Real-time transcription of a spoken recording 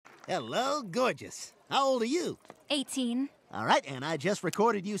Hello, gorgeous. How old are you? 18. All right, and I just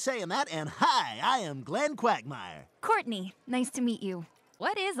recorded you saying that, and hi, I am Glenn Quagmire. Courtney, nice to meet you.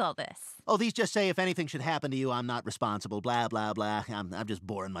 What is all this? Oh, these just say if anything should happen to you, I'm not responsible, blah, blah, blah. I'm just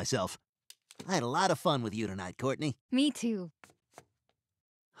boring myself. I had a lot of fun with you tonight, Courtney. Me too.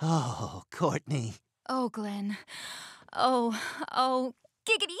 Oh, Courtney. Oh, Glenn. Oh,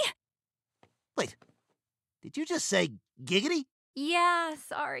 giggity. Wait, did you just say giggity? Yeah,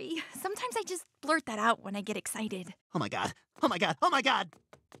 sorry. Sometimes I just blurt that out when I get excited. Oh my god, oh my god, oh my god!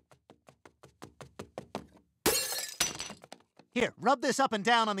 Here, rub this up and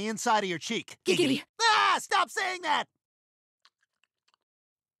down on the inside of your cheek. Giggity. Ah, stop saying that!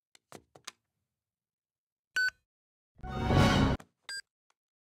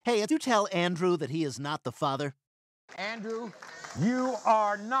 Hey, did you tell Andrew that he is not the father? Andrew, you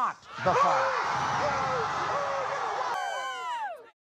are not the father.